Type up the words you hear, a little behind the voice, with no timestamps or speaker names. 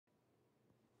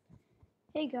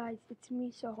Hey guys, it's me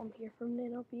Soham here from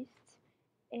Nano,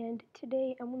 and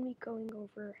today I'm going to be going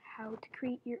over how to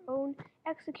create your own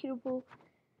executable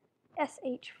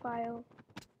SH file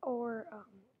or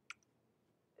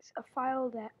a file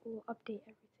that will update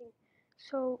everything.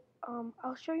 So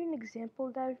I'll show you an example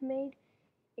that I've made.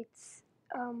 It's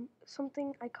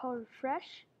something I call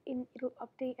refresh, and it'll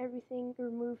update everything,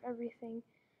 remove everything,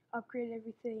 upgrade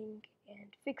everything,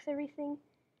 and fix everything.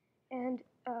 And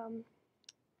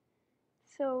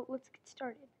So let's get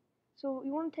started. So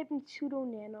you want to type in sudo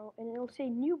nano and it'll say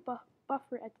new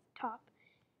buffer at the top.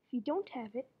 If you don't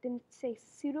have it, then say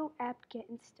sudo apt-get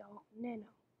install nano.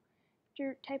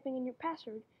 After typing in your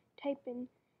password, type in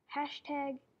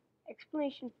hashtag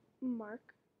exclamation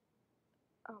mark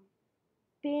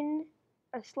bin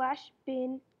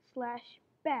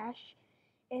 /bin/bash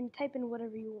and type in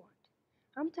whatever you want.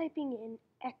 I'm typing in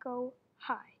echo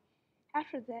hi.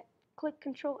 After that, click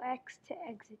Ctrl X to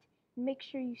exit and make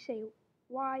sure you say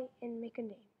Y and make a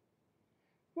name.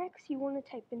 Next, you want to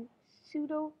type in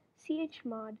sudo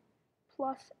chmod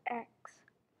 +x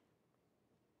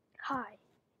hi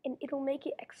and it'll make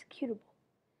it executable.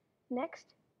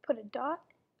 Next, put a dot,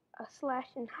 a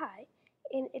slash, and hi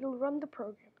and it'll run the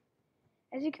program.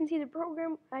 As you can see, the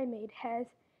program I made has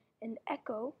an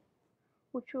echo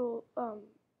which will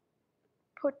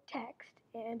put text,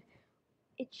 and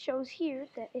it shows here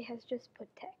that it has just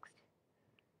put text.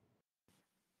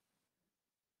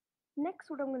 Next,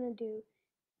 what I'm going to do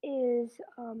is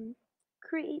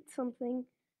create something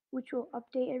which will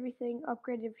update everything,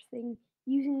 upgrade everything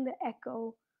using the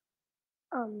echo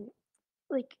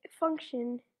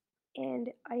function,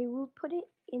 and I will put it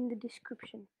in the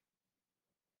description.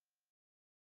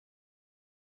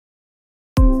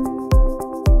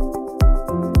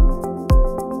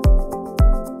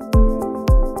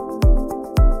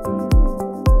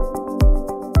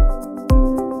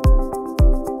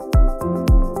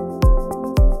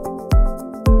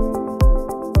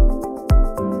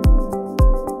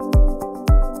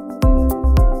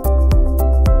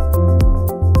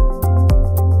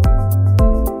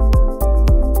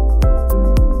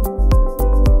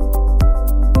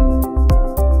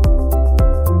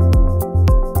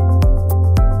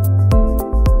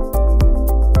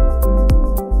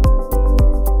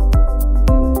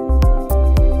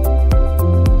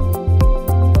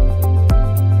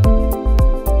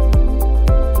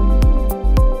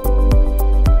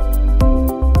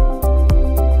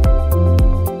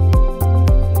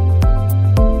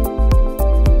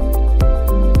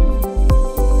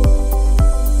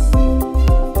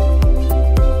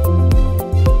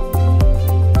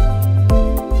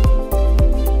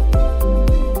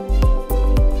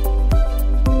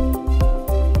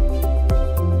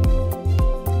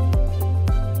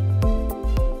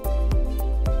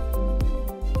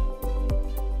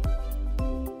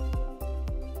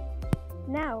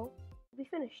 Now we'll be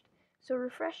finished. So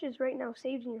refresh is right now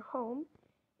saved in your home,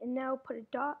 and now put a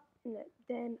dot and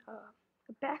then a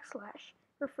backslash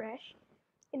refresh,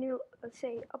 and it'll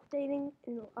say updating,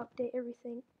 and it'll update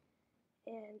everything,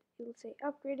 and it'll say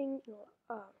upgrading,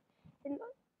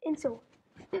 and so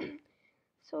on.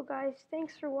 So guys,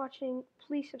 thanks for watching.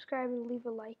 Please subscribe and leave a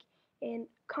like, and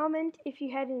comment if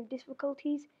you had any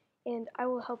difficulties, and I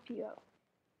will help you out.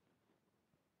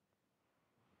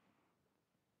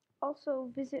 Also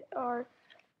visit our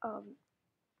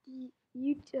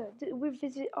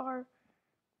visit our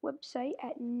website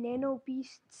at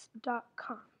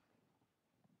nanobeasts.com.